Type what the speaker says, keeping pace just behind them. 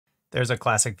There's a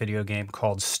classic video game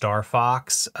called Star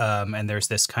Fox, and there's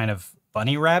this kind of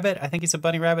bunny rabbit. I think he's a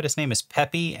bunny rabbit. His name is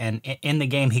Peppy, and in the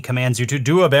game he commands you to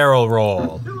do a barrel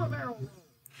roll. Do a barrel roll.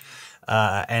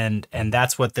 And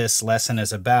that's what this lesson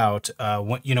is about.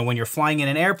 When you're flying in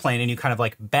an airplane and you kind of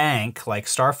like bank like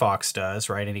Star Fox does,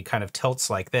 right? And he kind of tilts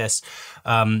like this.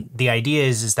 The idea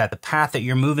is that the path that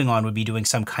you're moving on would be doing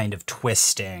some kind of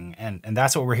twisting. And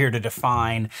that's what we're here to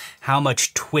define, how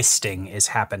much twisting is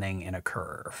happening in a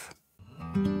curve.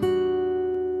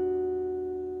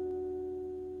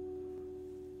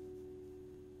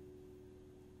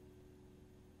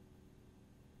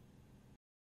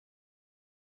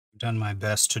 Done my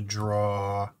best to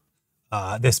draw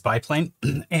this biplane.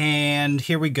 And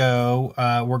here we go.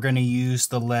 We're going to use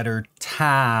the letter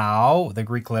tau, the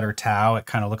Greek letter tau. It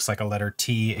kind of looks like a letter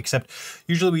T, except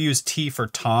usually we use T for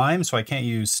time, so I can't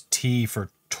use T for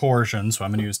torsion, so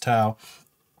I'm going to use tau.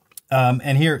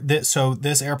 And here, so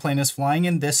this airplane is flying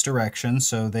in this direction,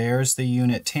 so there's the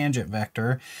unit tangent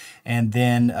vector, and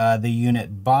then the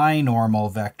unit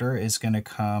binormal vector is going to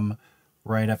come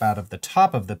right up out of the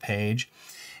top of the page.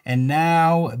 And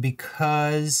now,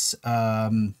 because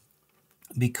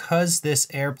this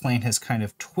airplane has kind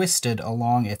of twisted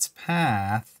along its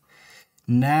path,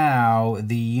 now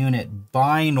the unit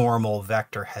binormal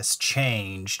vector has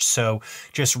changed. So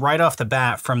just right off the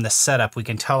bat from the setup, we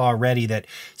can tell already that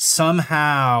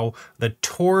somehow the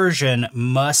torsion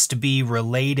must be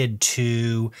related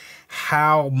to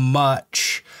how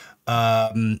much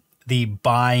the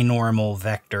binormal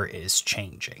vector is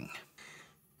changing.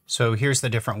 So here's the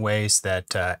different ways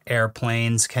that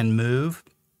airplanes can move.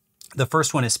 The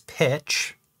first one is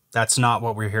pitch. That's not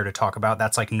what we're here to talk about.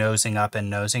 That's like nosing up and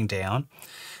nosing down.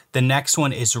 The next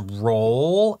one is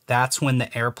roll. That's when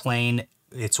the airplane,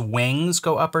 its wings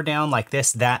go up or down like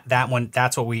this. That one,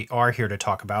 that's what we are here to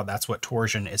talk about. That's what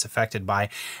torsion is affected by.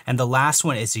 And the last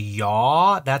one is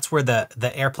yaw. That's where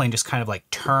the airplane just kind of like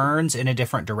turns in a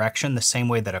different direction, the same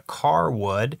way that a car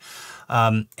would.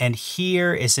 And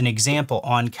here is an example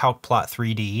on CalcPlot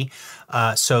 3D.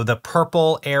 So the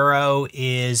purple arrow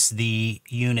is the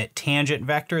unit tangent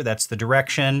vector, that's the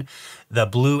direction. The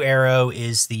blue arrow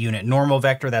is the unit normal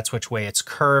vector, that's which way it's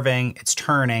curving, it's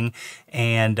turning.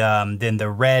 And then the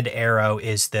red arrow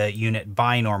is the unit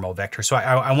binormal vector. So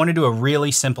I want to do a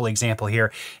really simple example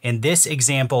here. In this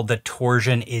example, the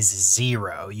torsion is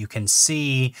 0. You can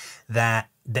see that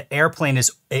the airplane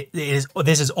this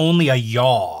is only a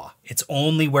yaw. It's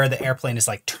only where the airplane is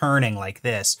like turning like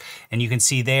this. And you can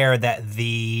see there that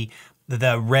the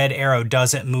red arrow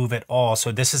doesn't move at all.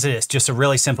 So this is just a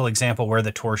really simple example where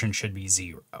the torsion should be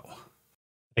 0. I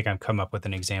think I've come up with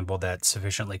an example that's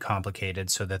sufficiently complicated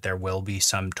so that there will be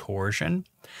some torsion.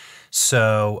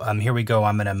 So here we go.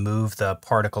 I'm going to move the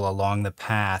particle along the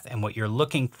path. And what you're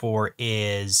looking for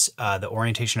is the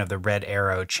orientation of the red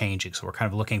arrow changing. So we're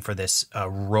kind of looking for this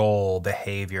roll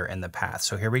behavior in the path.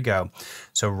 So here we go.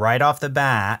 So right off the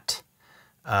bat,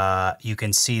 you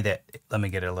can see that, let me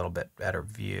get a little bit better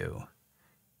view.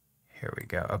 Here we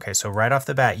go. Okay, so right off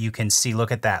the bat, you can see,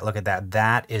 look at that.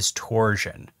 That is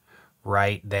torsion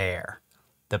right there.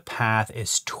 The path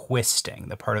is twisting.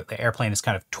 The airplane is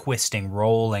kind of twisting,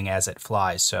 rolling as it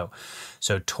flies. So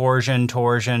torsion,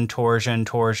 torsion, torsion,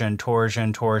 torsion,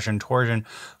 torsion, torsion, torsion.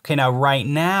 Okay, now right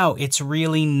now it's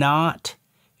really not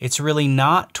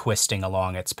twisting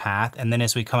along its path. And then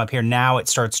as we come up here, now it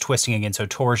starts twisting again. So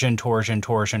torsion, torsion,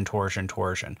 torsion, torsion,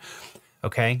 torsion.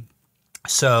 Okay.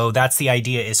 So that's the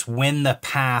idea, is when the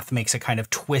path makes a kind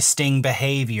of twisting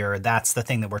behavior, that's the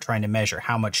thing that we're trying to measure.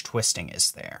 How much twisting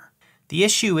is there? The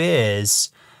issue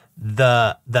is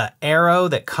the arrow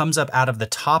that comes up out of the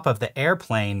top of the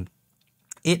airplane,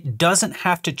 it doesn't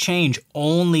have to change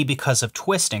only because of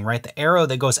twisting, right? The arrow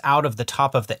that goes out of the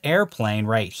top of the airplane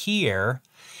right here,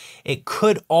 it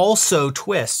could also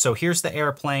twist. So here's the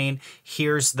airplane,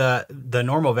 here's the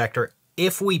normal vector.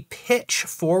 If we pitch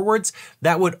forwards,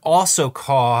 that would also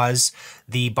cause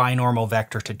the binormal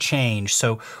vector to change.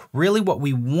 So really what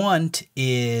we want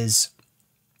is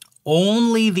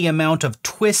only the amount of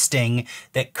twisting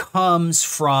that comes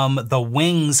from the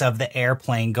wings of the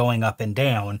airplane going up and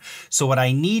down. So what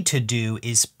I need to do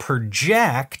is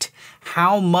project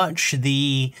how much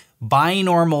the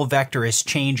binormal vector is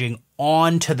changing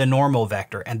onto the normal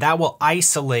vector, and that will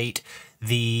isolate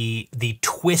the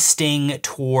twisting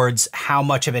towards how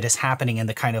much of it is happening in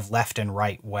the kind of left and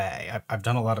right way. I've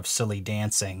done a lot of silly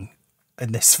dancing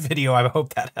in this video. I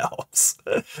hope that helps.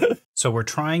 So we're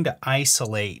trying to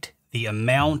isolate the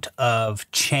amount of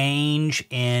change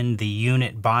in the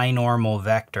unit binormal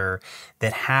vector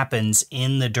that happens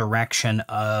in the direction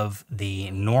of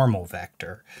the normal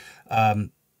vector.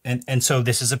 And so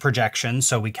this is a projection.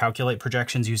 So we calculate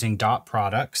projections using dot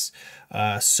products.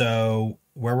 So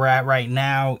where we're at right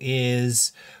now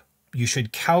is you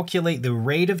should calculate the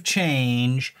rate of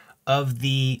change of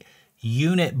the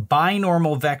unit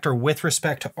binormal vector with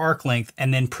respect to arc length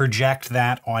and then project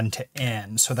that onto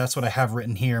n. So that's what I have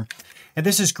written here. And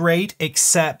this is great,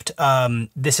 except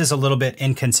this is a little bit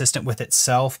inconsistent with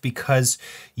itself, because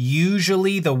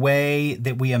usually the way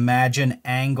that we imagine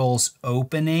angles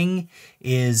opening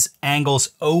is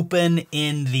angles open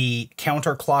in the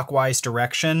counterclockwise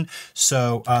direction.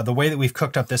 So the way that we've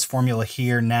cooked up this formula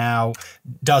here now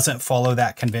doesn't follow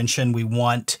that convention. We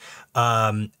want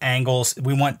angles,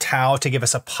 we want tau to give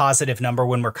us a positive number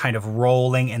when we're kind of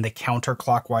rolling in the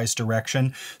counterclockwise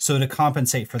direction. So to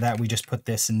compensate for that, we just put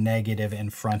this negative in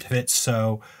front of it.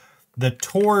 So the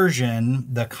torsion,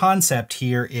 the concept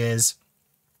here is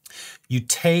you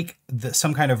take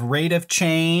some kind of rate of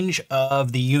change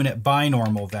of the unit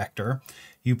binormal vector,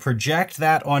 you project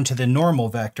that onto the normal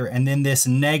vector, and then this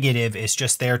negative is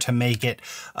just there to make it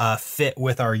fit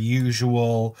with our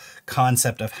usual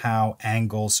concept of how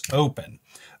angles open.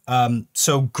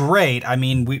 So great. I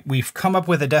mean, we've come up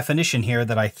with a definition here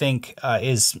that I think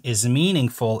is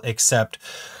meaningful, except,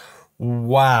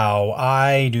 wow,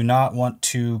 I do not want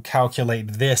to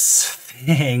calculate this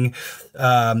thing.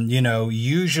 You know,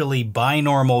 usually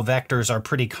binormal vectors are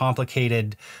pretty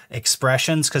complicated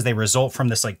expressions because they result from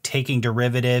this like taking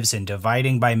derivatives and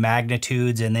dividing by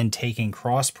magnitudes and then taking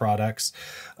cross products.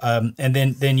 And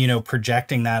then, you know,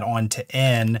 projecting that onto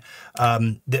n.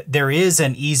 There is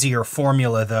an easier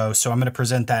formula though, so I'm going to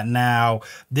present that now.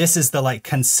 This is the like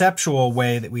conceptual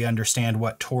way that we understand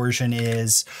what torsion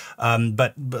is,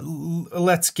 but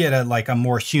let's get a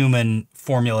more human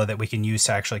formula that we can use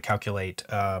to actually calculate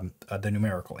the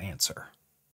numerical answer.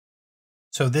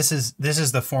 So this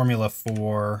is the formula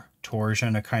for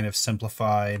torsion, a kind of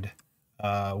simplified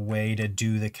way to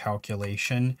do the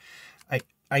calculation.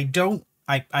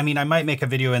 I mean, I might make a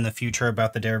video in the future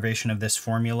about the derivation of this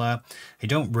formula. I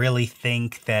don't really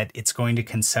think that it's going to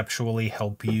conceptually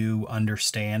help you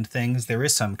understand things. There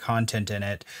is some content in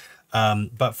it,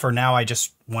 but for now, I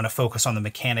just want to focus on the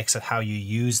mechanics of how you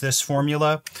use this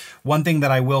formula. One thing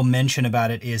that I will mention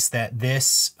about it is that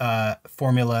this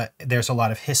formula, there's a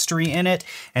lot of history in it.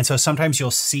 And so sometimes you'll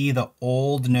see the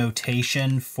old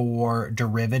notation for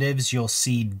derivatives. You'll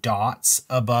see dots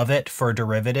above it for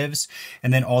derivatives.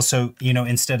 And then also, you know,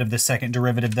 instead of the second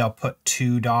derivative, they'll put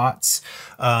 2 dots.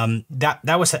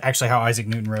 That was actually how Isaac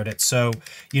Newton wrote it. So,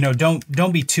 you know,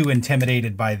 don't be too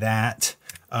intimidated by that.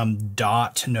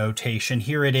 Dot notation.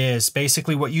 Here it is.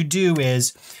 Basically what you do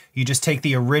is you just take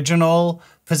the original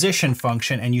position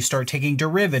function and you start taking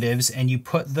derivatives and you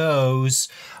put those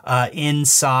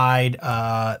inside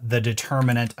the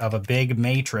determinant of a big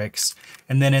matrix.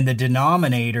 And then in the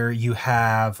denominator, you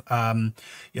have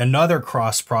another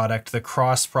cross product, the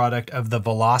cross product of the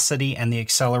velocity and the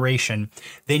acceleration.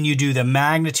 Then you do the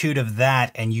magnitude of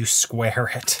that and you square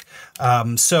it.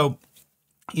 So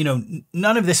you know,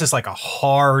 none of this is like a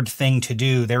hard thing to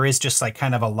do. There is just like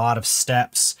kind of a lot of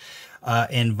steps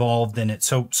involved in it.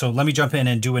 So let me jump in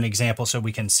and do an example so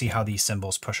we can see how these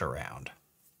symbols push around.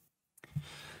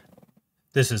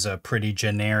 This is a pretty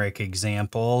generic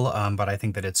example, but I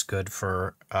think that it's good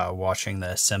for watching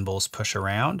the symbols push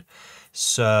around.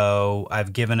 So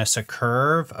I've given us a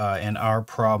curve. In our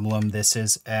problem, this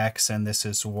is x, and this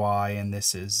is y, and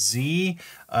this is z.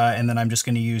 And then I'm just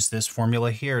going to use this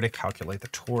formula here to calculate the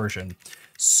torsion.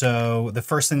 So the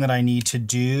first thing that I need to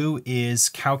do is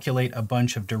calculate a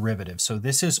bunch of derivatives. So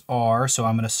this is r, so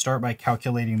I'm going to start by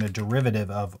calculating the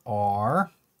derivative of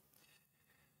r.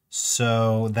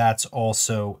 So that's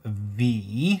also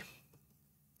v.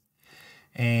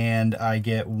 And I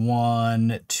get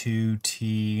 1,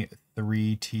 2t,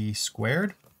 3t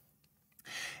squared.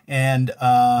 And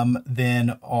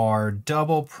then r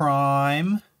double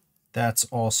prime, that's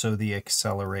also the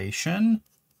acceleration.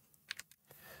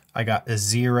 I got a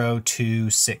 0, 2,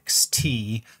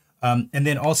 6t. And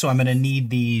then also I'm going to need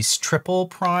these triple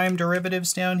prime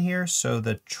derivatives down here. So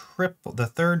the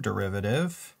third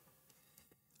derivative,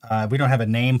 we don't have a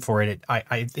name for it.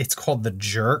 It's called the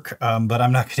jerk, but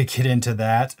I'm not going to get into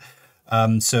that.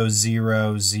 So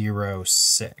 0, 0,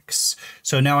 6.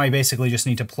 So now I basically just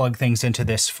need to plug things into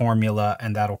this formula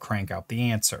and that'll crank out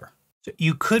the answer. So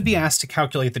you could be asked to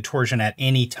calculate the torsion at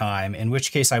any time, in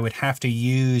which case I would have to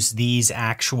use these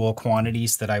actual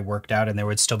quantities that I worked out, and there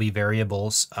would still be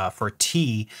variables for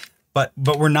t. But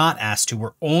we're not asked to.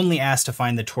 We're only asked to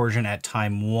find the torsion at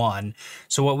time 1.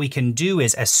 So what we can do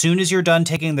is, as soon as you're done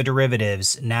taking the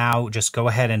derivatives, now just go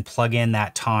ahead and plug in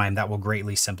that time. That will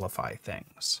greatly simplify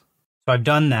things. So I've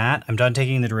done that. I'm done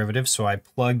taking the derivative. So I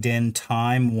plugged in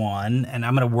time 1, and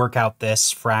I'm going to work out this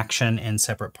fraction in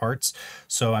separate parts.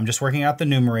 So I'm just working out the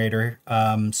numerator.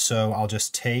 So I'll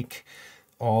just take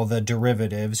all the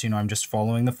derivatives. I'm just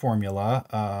following the formula.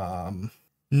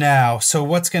 Now, so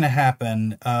what's going to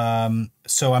happen?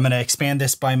 So I'm going to expand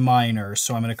this by minor.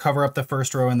 So I'm going to cover up the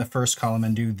first row and the first column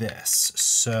and do this.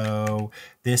 So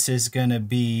this is going to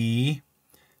be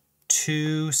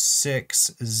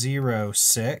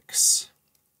 2606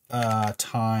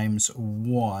 times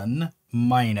 1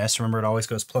 minus, remember it always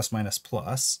goes plus minus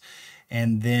plus,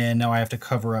 and then now I have to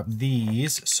cover up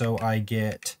these, so I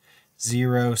get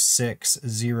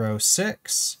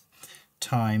 0606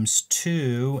 times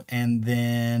 2, and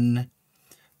then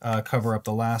cover up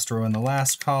the last row and the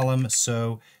last column,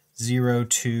 so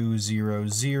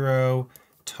 0200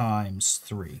 times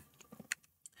 3.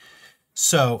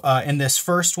 So in this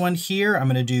first one here, I'm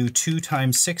going to do 2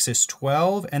 times 6 is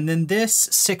 12, and then this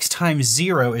 6 times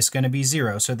 0 is going to be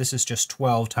 0. So this is just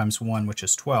 12 times 1, which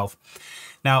is 12.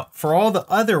 Now, for all the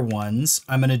other ones,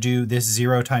 I'm going to do this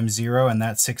 0 times 0, and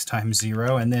that 6 times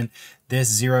 0, and then this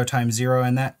 0 times 0,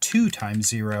 and that 2 times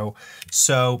 0.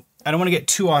 So I don't want to get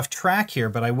too off track here,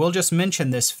 but I will just mention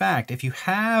this fact. If you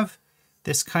have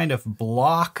this kind of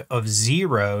block of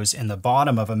zeros in the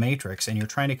bottom of a matrix and you're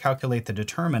trying to calculate the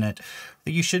determinant,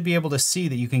 you should be able to see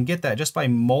that you can get that just by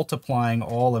multiplying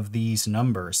all of these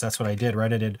numbers. That's what I did,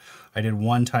 right? I did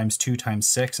 1 times 2 times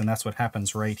 6, and that's what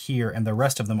happens right here, and the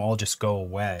rest of them all just go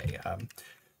away.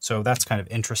 So that's kind of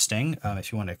interesting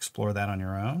if you want to explore that on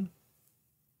your own.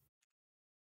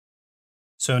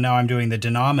 So now I'm doing the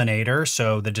denominator.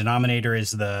 So the denominator is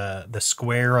the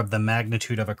square of the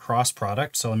magnitude of a cross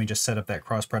product. So let me just set up that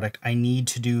cross product. I need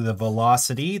to do the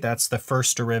velocity. That's the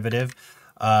first derivative.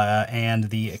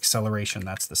 And the acceleration.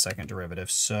 That's the second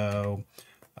derivative. So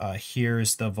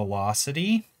here's the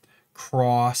velocity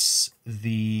cross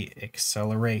the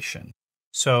acceleration.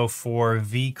 So for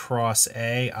v cross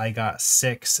a, I got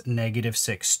 6, negative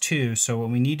 6, 2. So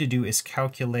what we need to do is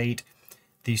calculate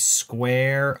the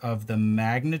square of the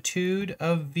magnitude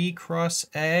of v cross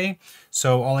a.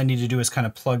 So all I need to do is kind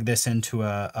of plug this into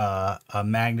a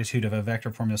magnitude of a vector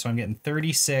formula. So I'm getting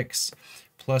 36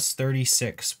 plus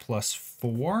 36 plus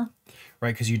 4,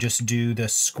 right? Because you just do the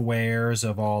squares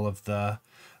of all of the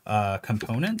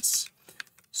components.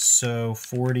 So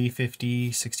 40,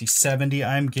 50, 60, 70,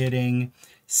 I'm getting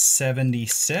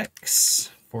 76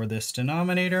 for this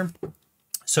denominator.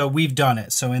 So we've done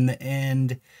it. So in the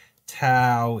end,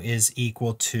 tau is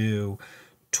equal to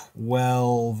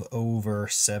 12 over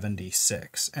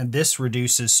 76. And this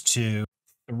reduces to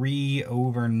 3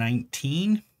 over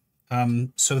 19.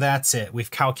 So that's it. We've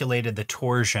calculated the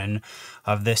torsion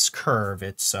of this curve.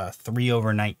 It's 3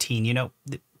 over 19. You know,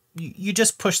 you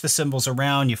just push the symbols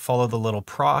around, you follow the little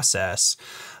process.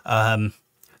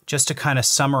 Just to kind of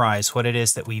summarize what it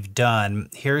is that we've done,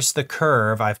 here's the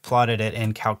curve. I've plotted it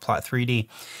in CalcPlot 3D,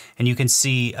 and you can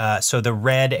see, so the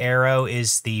red arrow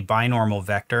is the binormal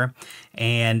vector,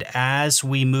 and as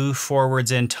we move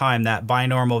forwards in time, that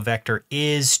binormal vector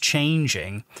is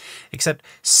changing, except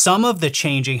some of the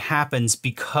changing happens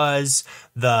because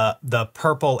the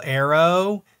purple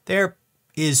arrow there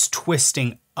is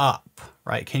twisting up,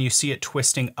 right? Can you see it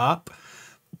twisting up?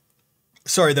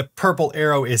 Sorry, the purple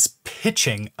arrow is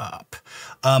pitching up,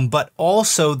 but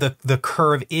also the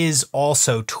curve is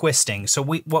also twisting. So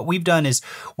what we've done is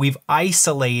we've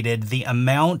isolated the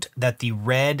amount that the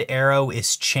red arrow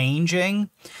is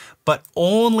changing, but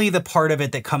only the part of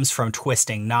it that comes from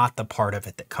twisting, not the part of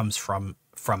it that comes from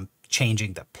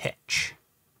changing the pitch.